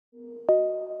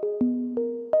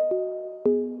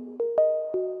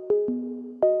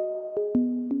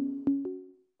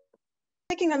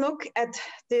Taking a look at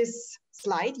this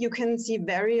slide, you can see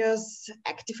various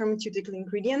active pharmaceutical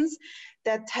ingredients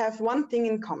that have one thing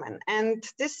in common, and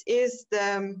this is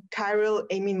the chiral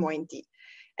amine moiety.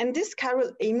 And this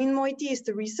chiral amine moiety is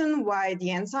the reason why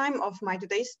the enzyme of my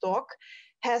today's talk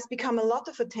has become a lot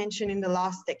of attention in the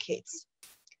last decades.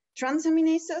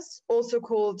 Transaminases, also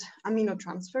called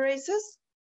aminotransferases,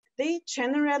 they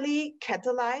generally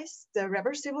catalyze the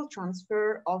reversible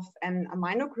transfer of an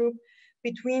amino group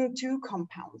between two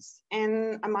compounds,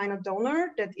 an amino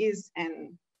donor, that is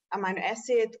an amino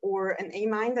acid or an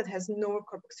amine that has no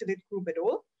carboxylate group at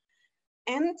all,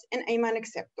 and an amine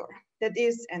acceptor, that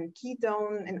is an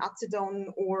ketone, an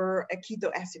acetone, or a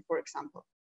keto acid, for example.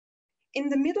 In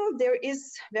the middle, there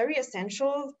is very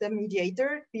essential the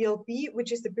mediator, BLP,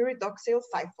 which is the pyridoxal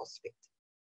 5-phosphate.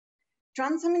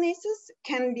 Transaminases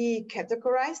can be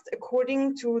categorized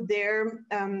according to their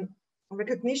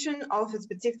recognition of a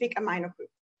specific amino group.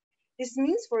 This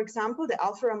means, for example, the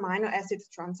alpha amino acid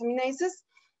transaminases,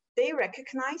 they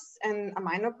recognize an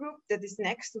amino group that is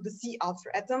next to the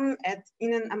C-alpha atom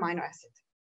in an amino acid.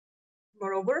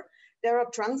 Moreover, there are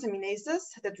transaminases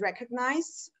that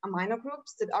recognize amino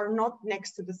groups that are not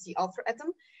next to the C-alpha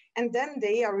atom, and then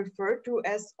they are referred to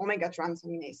as omega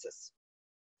transaminases.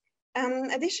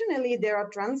 Additionally, there are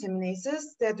transaminases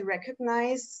that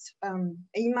recognize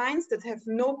amines that have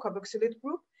no carboxylate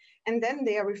group, and then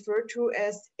they are referred to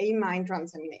as amine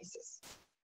transaminases.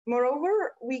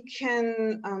 Moreover, we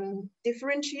can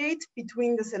differentiate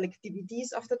between the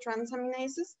selectivities of the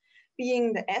transaminases,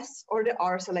 being the S or the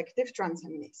R selective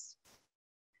transaminase.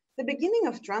 The beginning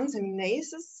of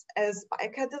transaminases as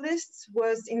biocatalysts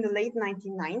was in the late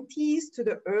 1990s to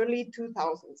the early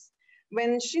 2000s.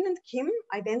 When Shin and Kim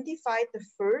identified the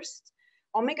first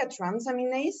omega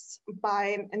transaminase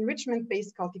by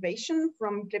enrichment-based cultivation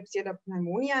from Klebsiella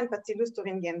pneumonia and Bacillus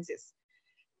thuringiensis.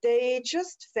 They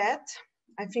just fed,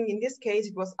 I think in this case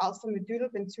it was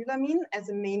alpha-methylbenzylamine as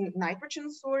a main nitrogen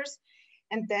source,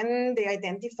 and then they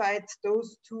identified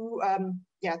those two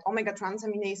omega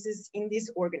transaminases in these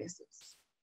organisms.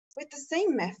 With the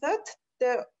same method,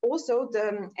 also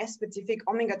the S-specific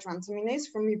omega transaminase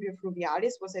from Ribio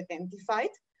fluvialis was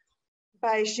identified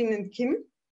by Shin and Kim.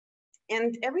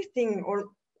 And everything, or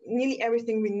nearly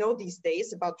everything we know these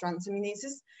days about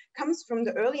transaminases comes from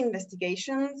the early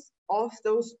investigations of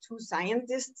those two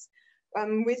scientists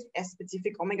with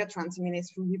S-specific omega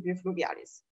transaminase from Ribio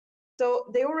fluvialis.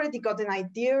 So they already got an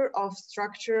idea of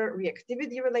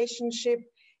structure-reactivity relationship,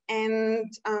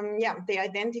 and they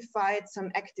identified some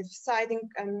active site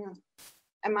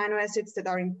amino acids that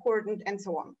are important, and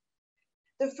so on.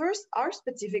 The first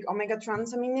R-specific omega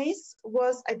transaminase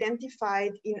was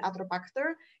identified in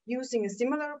Atrobacter using a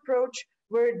similar approach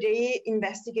where they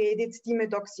investigated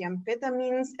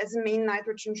dimethoxyamphetamines as a main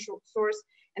nitrogen source,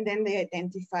 and then they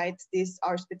identified this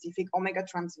R-specific omega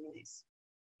transaminase.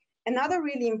 Another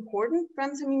really important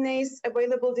transaminase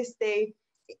available this day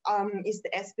is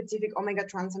the S-specific omega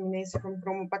transaminase from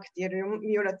Bromobacterium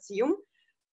violaceum,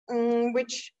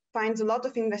 which finds a lot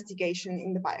of investigation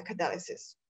in the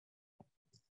biocatalysis.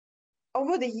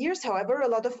 Over the years, however, a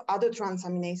lot of other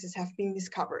transaminases have been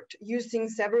discovered using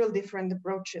several different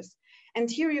approaches. And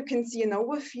here you can see an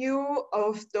overview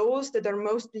of those that are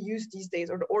mostly used these days,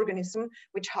 or the organism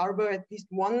which harbor at least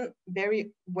one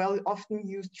very well often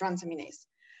used transaminase.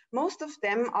 Most of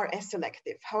them are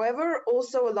S-selective. However,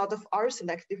 also a lot of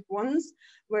R-selective ones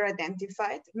were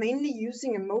identified, mainly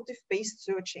using a motif-based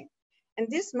searching. And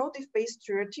this motif-based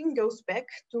searching goes back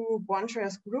to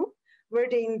Bontra's group, where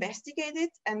they investigated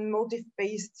a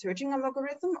motif-based searching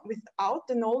algorithm without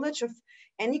the knowledge of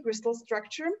any crystal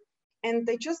structure. And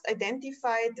they just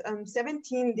identified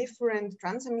 17 different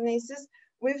transaminases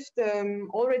with the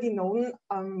already known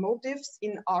motifs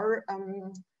in R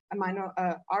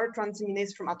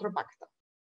transaminase from Atrobacter.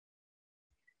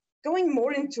 Going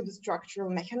more into the structural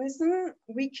mechanism,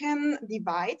 we can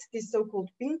divide this so-called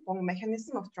ping-pong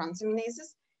mechanism of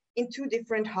transaminases in two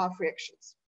different half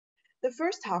reactions. The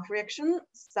first half reaction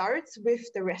starts with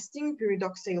the resting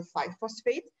pyridoxal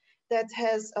 5-phosphate that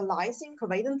has a lysine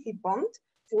covalently bond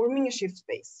forming a shift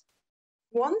base.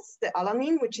 Once the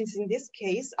alanine, which is in this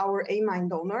case our amine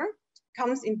donor,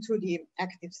 comes into the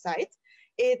active site,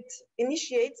 it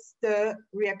initiates the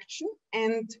reaction,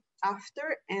 and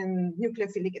after a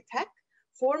nucleophilic attack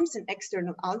forms an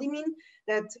external albumin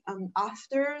that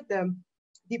after the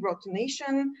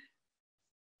deprotonation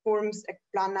forms a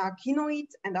planar quinoid,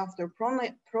 and after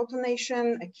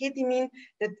protonation a ketimine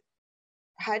that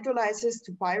hydrolyzes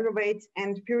to pyruvate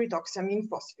and pyridoxamine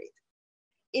phosphate.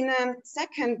 In a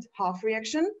second half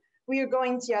reaction, We are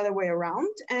going the other way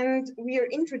around, and we are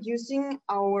introducing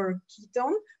our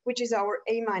ketone, which is our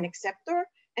amine acceptor,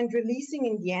 and releasing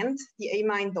in the end the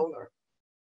amine donor.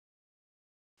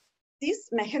 This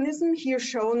mechanism here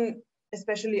shown,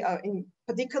 especially in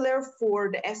particular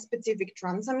for the S-specific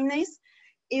transaminase,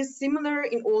 is similar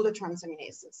in all the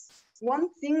transaminases.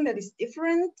 One thing that is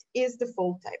different is the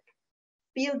fold type.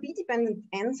 BLB-dependent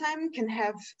enzyme can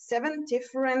have 7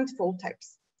 different fold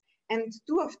types, and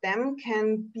 2 of them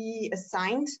can be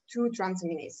assigned to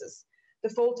transaminases, the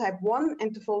fold type 1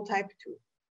 and the fold type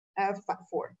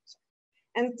 4.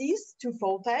 And these 2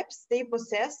 fold types, they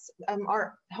possess,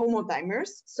 are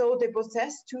homodimers, so they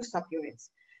possess 2 subunits,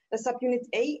 the subunit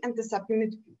A and the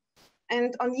subunit B.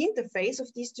 And on the interface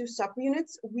of these 2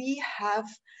 subunits, we have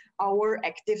our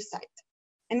active site.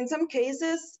 And in some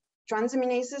cases,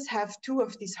 transaminases have 2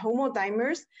 of these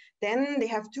homodimers, then they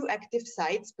have 2 active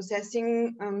sites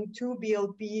possessing 2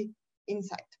 BLB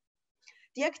inside.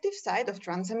 The active site of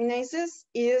transaminases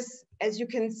is, as you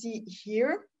can see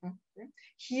here,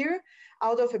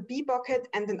 out of a B bucket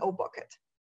and an O bucket.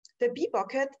 The B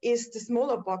bucket is the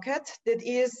smaller bucket that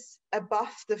is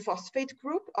above the phosphate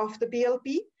group of the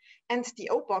BLB, and the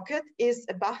O bucket is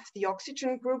above the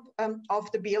oxygen group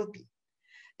of the BLB.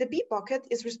 The B bucket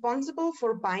is responsible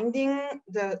for binding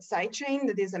the side chain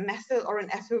that is a methyl or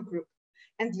an ethyl group.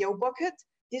 And the O bucket,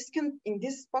 in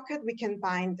this bucket, we can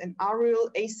bind an aryl,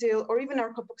 acyl, or even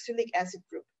our carboxylic acid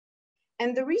group.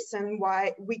 And the reason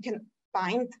why we can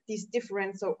bind these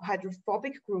different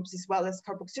hydrophobic groups as well as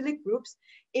carboxylic groups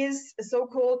is a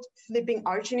so-called flipping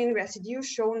arginine residue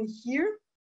shown here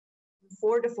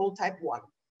for the fold type 1.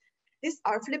 This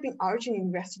flipping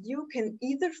arginine residue can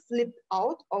either flip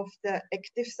out of the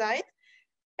active site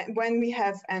when we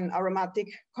have an aromatic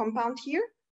compound here,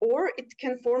 or it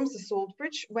can form a salt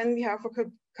bridge when we have a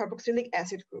carboxylic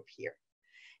acid group here.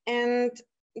 And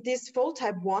this fold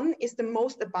type 1 is the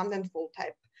most abundant fold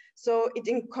type. So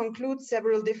it concludes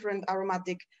several different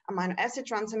aromatic amino acid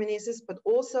transaminases, but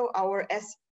also our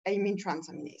S-amine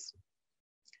transaminase.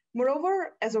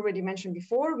 Moreover, as already mentioned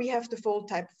before, we have the fold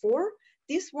type 4.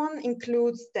 This one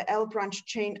includes the L-branch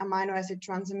chain amino acid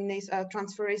transaminase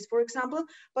transferase, for example,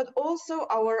 but also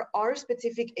our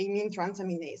R-specific amine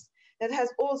transaminase that has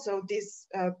also this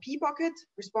P bucket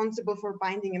responsible for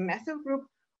binding a methyl group,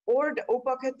 or the O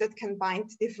bucket that can bind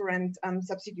different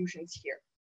substitutions here.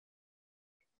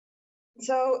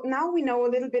 So now we know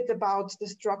a little bit about the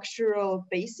structural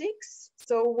basics.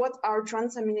 So what are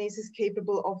transaminases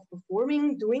capable of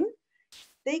doing?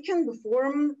 They can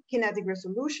perform kinetic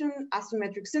resolution,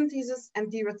 asymmetric synthesis,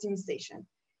 and deracinization.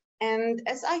 And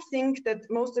as I think that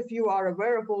most of you are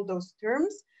aware of all those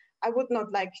terms, I would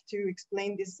not like to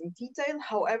explain this in detail.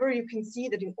 However, you can see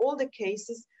that in all the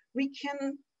cases, we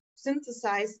can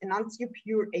synthesize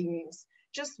enantiopure amines,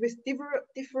 just with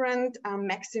different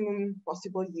maximum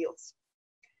possible yields.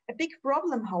 A big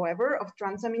problem, however, of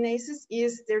transaminases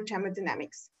is their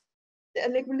thermodynamics.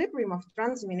 The equilibrium of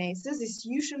transaminases is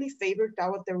usually favored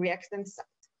toward the reactant side.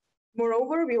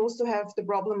 Moreover, we also have the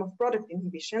problem of product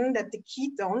inhibition, that the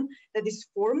ketone that is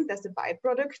formed as a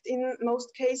byproduct in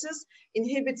most cases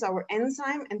inhibits our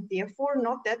enzyme, and therefore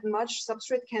not that much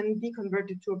substrate can be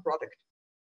converted to a product.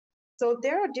 So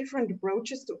there are different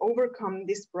approaches to overcome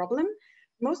this problem.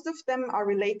 Most of them are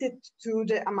related to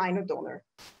the amino donor.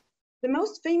 The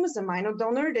most famous amino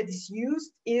donor that is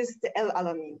used is the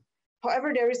L-alanine.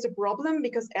 However, there is a problem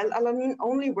because L-alanine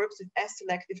only works with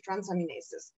S-selective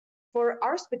transaminases. For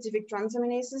R-specific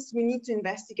transaminases, we need to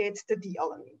investigate the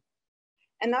D-alanine.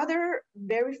 Another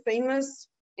very famous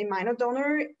amino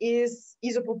donor is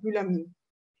isopropylamine.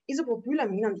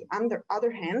 Isopropylamine, on the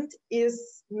other hand,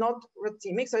 is not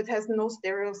racemic, so it has no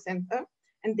sterol center,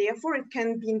 and therefore it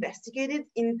can be investigated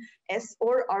in S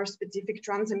or R-specific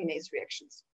transaminase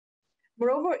reactions.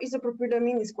 Moreover,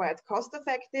 isopropylamine is quite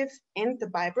cost-effective, and the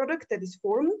byproduct that is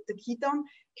formed, the ketone,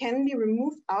 can be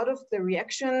removed out of the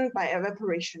reaction by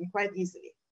evaporation quite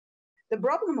easily. The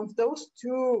problem of those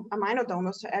 2 amino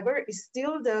donors, however, is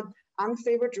still the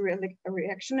unfavored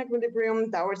reaction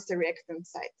equilibrium towards the reactant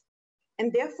site.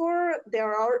 And therefore,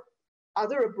 there are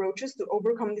other approaches to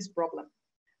overcome this problem.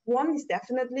 One is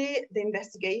definitely the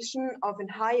investigation of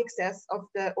a high excess of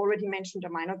the already mentioned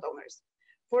amino donors.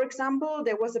 For example,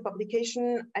 there was a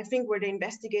publication, I think, where they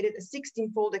investigated a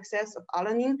 16-fold excess of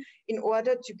alanine in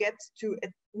order to get to a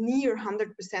near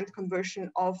 100%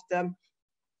 conversion of the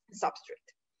substrate.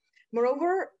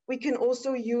 Moreover, we can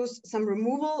also use some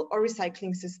removal or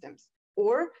recycling systems,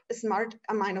 or a smart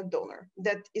amino donor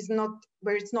that is not,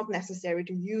 where it's not necessary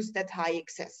to use that high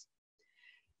excess.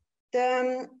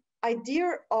 The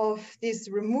idea of this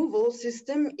removal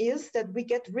system is that we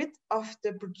get rid of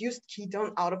the produced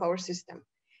ketone out of our system.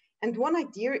 And one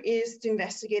idea is to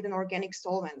investigate an organic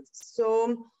solvent.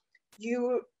 So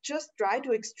you just try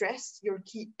to extract your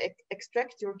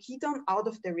ketone out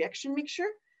of the reaction mixture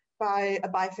by a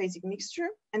biphasic mixture,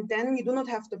 and then you do not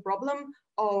have the problem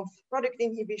of product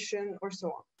inhibition or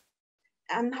so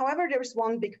on. However, there is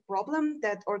one big problem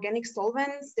that organic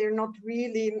solvents, they're not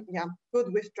really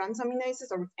good with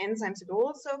transaminases or with enzymes at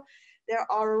all. So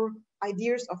there are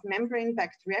ideas of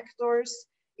membrane-backed reactors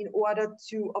in order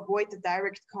to avoid the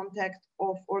direct contact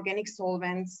of organic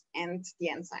solvents and the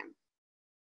enzyme.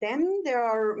 Then there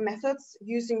are methods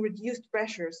using reduced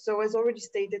pressure. So as already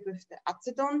stated with the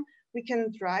acetone, we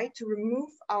can try to remove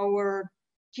our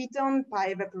ketone by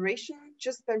evaporation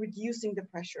just by reducing the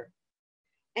pressure.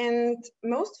 And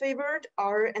most favored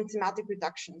are enzymatic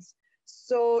reductions.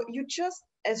 So you just,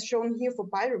 as shown here for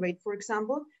pyruvate, for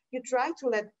example, you try to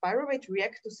let pyruvate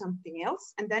react to something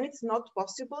else, and then it's not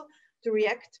possible to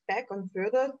react back on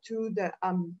further to the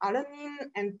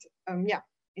alanine, and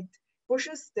it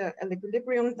pushes the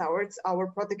equilibrium towards our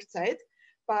product side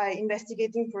by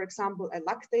investigating, for example, a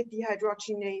lactate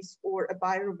dehydrogenase or a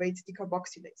pyruvate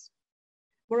decarboxylase.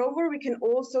 Moreover, we can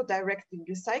also directly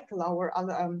recycle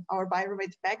our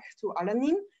pyruvate back to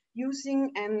alanine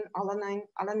using an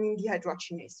alanine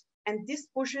dehydrogenase. And this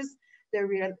pushes the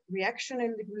reaction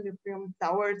equilibrium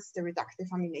towards the reductive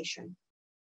amination.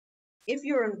 If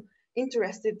you're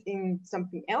interested in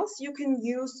something else, you can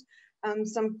use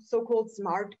some so-called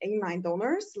smart amine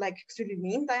donors like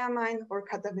xylylene diamine or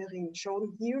cadaverine,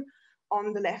 shown here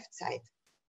on the left side.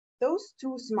 Those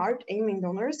two smart amine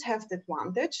donors have the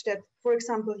advantage that, for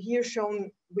example, here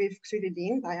shown with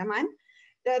xylylene diamine,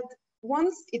 that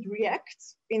once it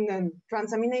reacts in a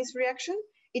transaminase reaction,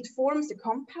 it forms a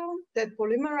compound that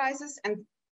polymerizes and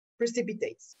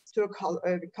precipitates to a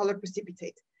color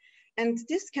precipitate. And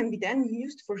this can be then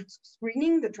used for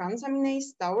screening the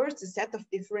transaminase towards a set of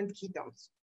different ketones.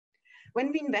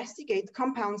 When we investigate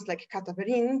compounds like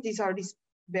cadaverine, these are these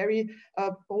very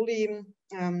poly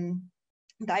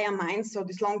diamines, so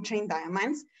these long chain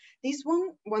diamines, these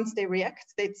once they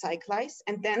react, they cyclize,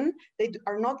 and then they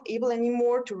are not able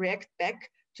anymore to react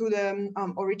back to the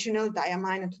original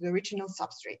diamine and to the original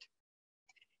substrate.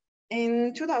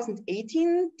 In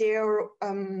 2018, there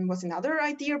was another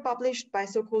idea published by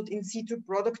so-called in situ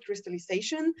product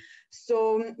crystallization.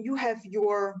 So you have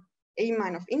your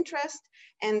amine of interest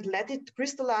and let it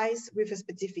crystallize with a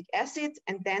specific acid,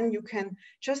 and then you can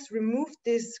just remove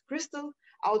this crystal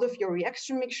out of your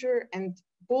reaction mixture and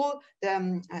pull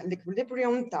the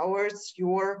equilibrium towards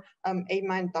your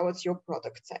amine, towards your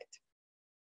product site.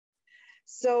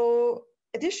 So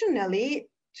additionally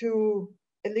to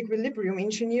equilibrium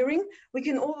engineering, we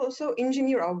can also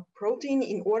engineer our protein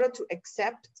in order to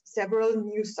accept several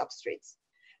new substrates.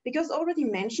 Because already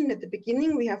mentioned at the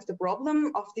beginning, we have the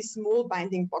problem of this small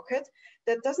binding pocket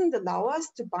that doesn't allow us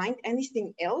to bind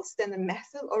anything else than a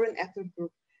methyl or an ethyl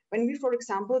group. When we, for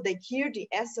example, take here the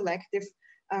S-selective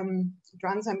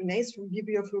transaminase from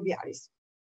Vibrio fluvialis.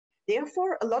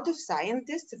 Therefore, a lot of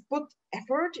scientists have put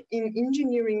effort in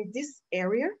engineering this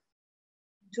area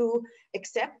to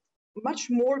accept much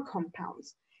more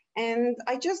compounds. And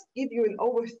I just give you an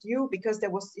overview because there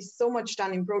was so much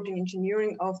done in protein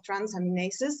engineering of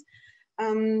transaminases.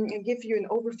 I give you an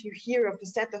overview here of a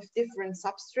set of different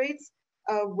substrates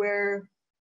where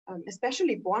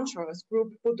especially Bornschauer's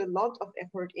group put a lot of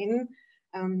effort in.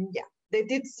 They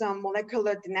did some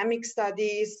molecular dynamic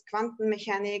studies, quantum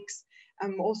mechanics,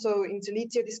 also in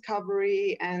silicia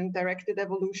discovery and directed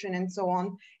evolution and so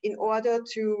on, in order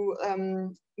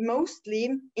to mostly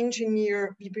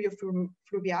engineer Vibrio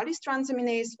fluvialis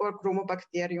transaminase or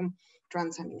Chromobacterium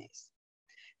transaminase.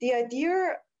 The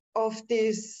idea of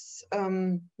this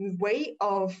way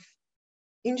of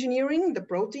engineering the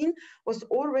protein was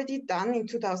already done in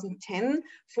 2010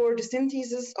 for the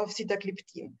synthesis of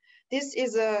sitagliptin. This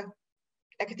is a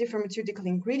active pharmaceutical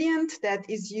ingredient that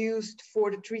is used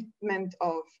for the treatment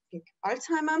of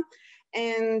Alzheimer,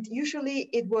 and usually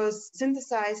it was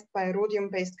synthesized by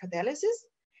rhodium-based catalysis.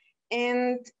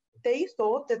 And they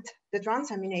thought that the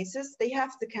transaminases, they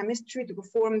have the chemistry to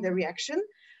perform the reaction.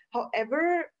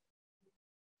 However,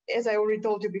 as I already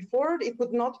told you before, it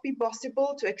would not be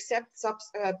possible to accept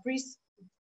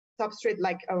substrate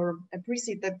like or a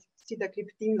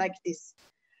pre-sitagliptin like this.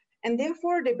 And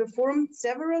therefore, they performed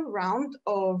several rounds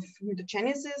of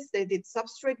mutagenesis. They did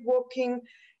substrate walking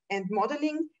and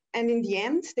modeling. And in the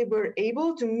end, they were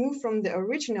able to move from the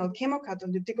original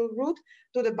chemocatalytical route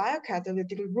to the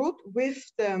biocatalytical route with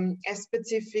the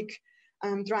S-specific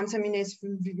transaminase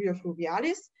from Vibrio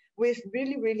fluvialis, with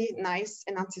really, really nice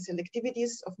enantiomer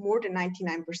selectivities of more than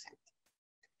 99%.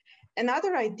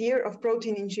 Another idea of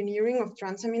protein engineering of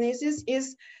transaminases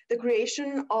is the creation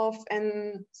of a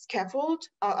scaffold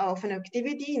of an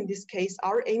activity, in this case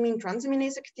our amine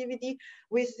transaminase activity,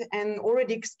 with an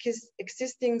already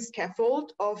existing scaffold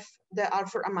of the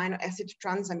alpha amino acid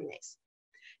transaminase.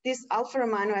 This alpha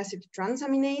amino acid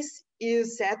transaminase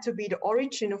is said to be the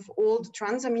origin of all the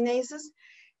transaminases,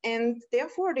 and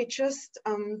therefore they just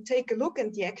take a look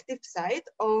at the active site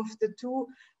of the two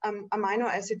amino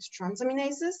acid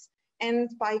transaminases, and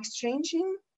by exchanging,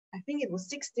 I think it was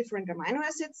 6 different amino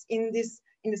acids in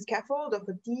the scaffold of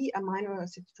a D amino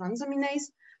acid transaminase,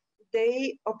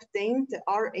 they obtained the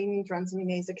R-amine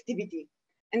transaminase activity,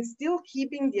 and still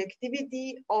keeping the activity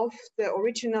of the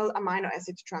original amino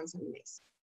acid transaminase.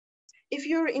 If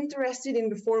you're interested in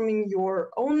performing your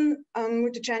own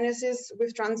mutagenesis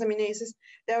with transaminases,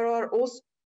 there are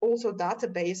also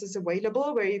databases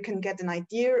available where you can get an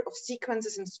idea of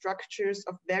sequences and structures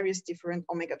of various different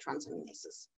omega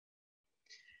transaminases.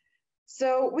 So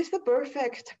with the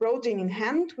perfect protein in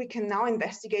hand, we can now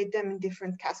investigate them in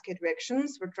different cascade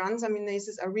reactions where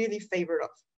transaminases are really favored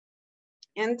of.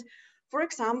 And for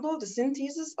example, the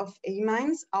synthesis of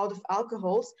amines out of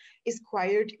alcohols is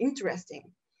quite interesting,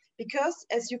 because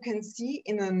as you can see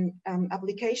in an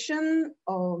application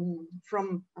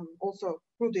from also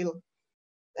crudyl,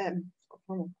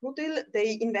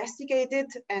 they investigated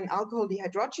an alcohol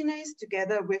dehydrogenase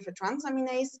together with a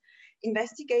transaminase,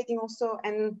 investigating also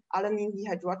an alanine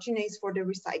dehydrogenase for the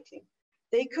recycling.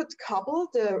 They could couple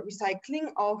the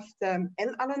recycling of the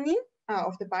L-alanine,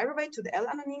 of the pyruvate to the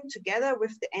L-alanine together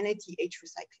with the NADH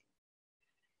recycling.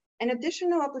 An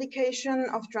additional application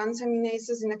of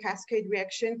transaminases in a cascade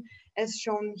reaction, as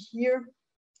shown here,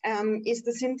 is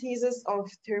the synthesis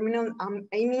of terminal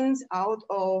amines out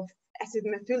of acid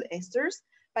methyl esters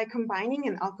by combining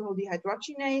an alcohol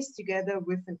dehydrogenase together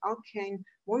with an alkane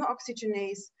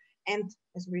monooxygenase and,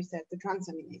 as we said, the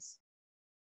transaminase.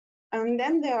 And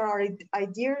then there are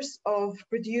ideas of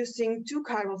producing 2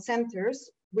 chiral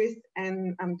centers with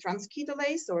an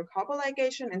transketolase or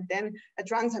carboligation and then a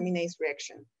transaminase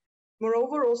reaction.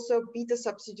 Moreover, also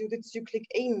beta-substituted cyclic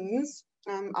amines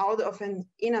out of an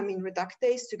enamine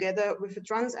reductase together with a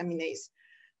transaminase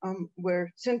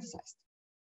were synthesized.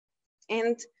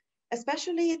 And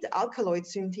especially the alkaloid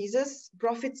synthesis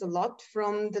profits a lot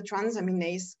from the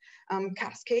transaminase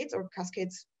cascades or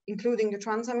cascades including the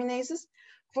transaminases,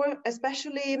 for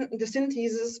especially the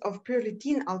synthesis of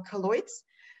pyridine alkaloids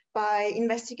by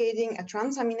investigating a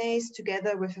transaminase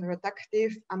together with a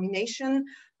reductive amination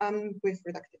with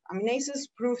reductive aminases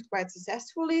proved quite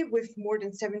successfully with more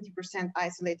than 70%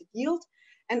 isolated yield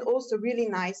and also really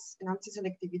nice enantiomer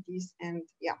selectivities. And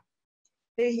yeah,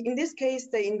 in this case,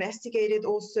 they investigated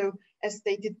also, as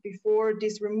stated before,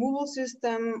 this removal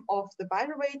system of the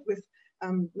pyruvate with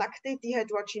lactate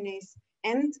dehydrogenase,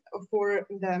 and for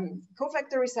the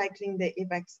cofactor recycling, they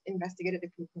investigated the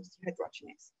glucose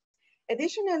dehydrogenase.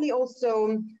 Additionally,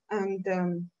 also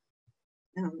the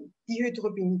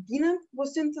dihydropyridine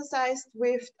was synthesized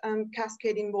with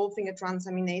cascade involving a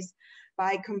transaminase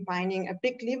by combining a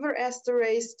big liver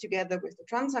esterase together with the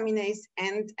transaminase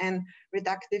and an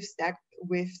reductive stack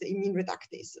with the imine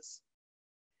reductases.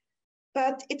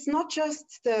 But it's not just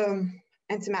the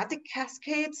enzymatic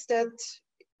cascades that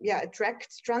attract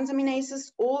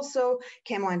transaminases, also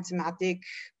chemoenzymatic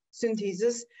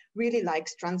synthesis really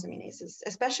likes transaminases,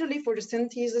 especially for the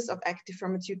synthesis of active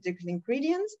pharmaceutical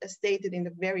ingredients, as stated in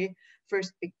the very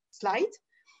first big slide.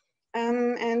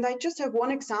 And I just have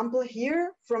one example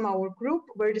here from our group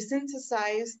where they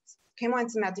synthesized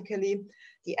chemoenzymatically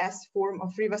the S form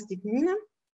of rivastigmine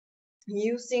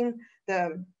using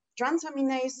the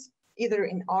transaminase either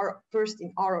in first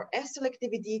in R or S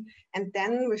selectivity, and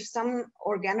then with some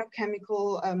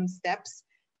organochemical steps,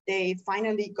 they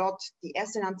finally got the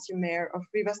S enantiomer of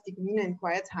rivastigmine and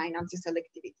quite high enantiomer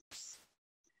selectivity.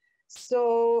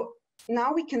 So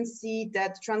now we can see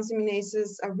that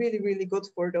transaminases are really, really good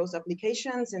for those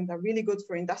applications and are really good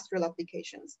for industrial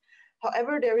applications.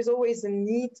 However, there is always a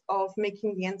need of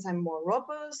making the enzyme more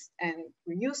robust and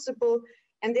reusable,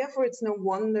 and therefore it's no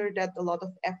wonder that a lot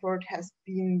of effort has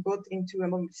been put into a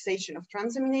mobilization of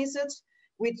transaminases,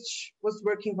 which was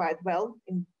working quite well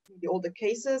in the older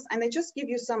cases. And I just give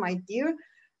you some idea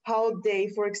how they,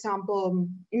 for example,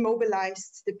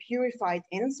 immobilized the purified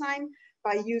enzyme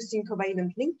by using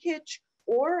covalent linkage,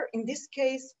 or in this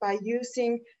case, by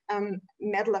using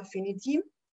metal affinity.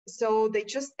 So they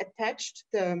just attached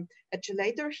the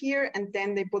chelator here, and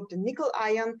then they put the nickel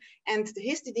ion and the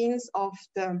histidines of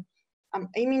the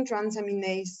amine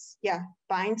transaminase,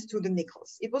 bind to the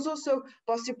nickels. It was also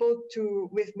possible to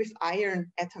with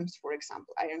iron atoms, for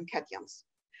example, iron cations.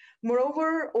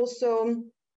 Moreover, also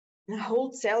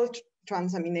whole cell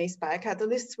transaminase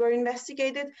biocatalysts were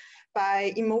investigated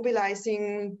by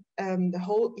immobilizing the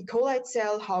whole E. coli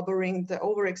cell harboring the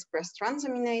overexpressed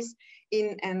transaminase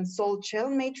in an salt shell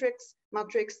matrix,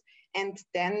 and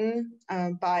then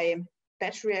by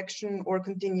batch reaction or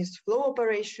continuous flow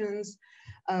operations,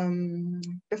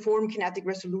 perform kinetic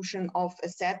resolution of a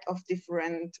set of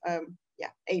different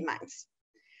amines.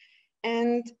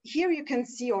 And here you can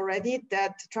see already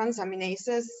that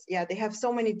transaminases, they have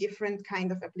so many different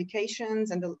kind of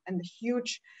applications and a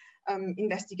huge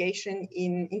investigation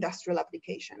in industrial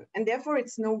application. And therefore,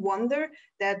 it's no wonder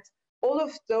that all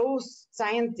of those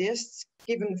scientists,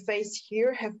 given the face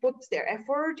here, have put their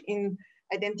effort in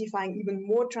identifying even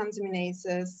more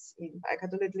transaminases in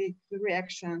biocatalytic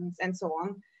reactions and so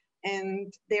on.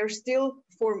 And they're still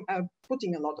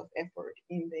putting a lot of effort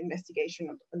in the investigation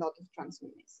of a lot of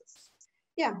transaminases.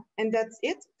 Yeah, and that's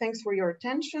it. Thanks for your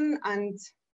attention. And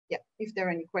if there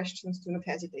are any questions, do not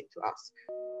hesitate to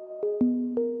ask.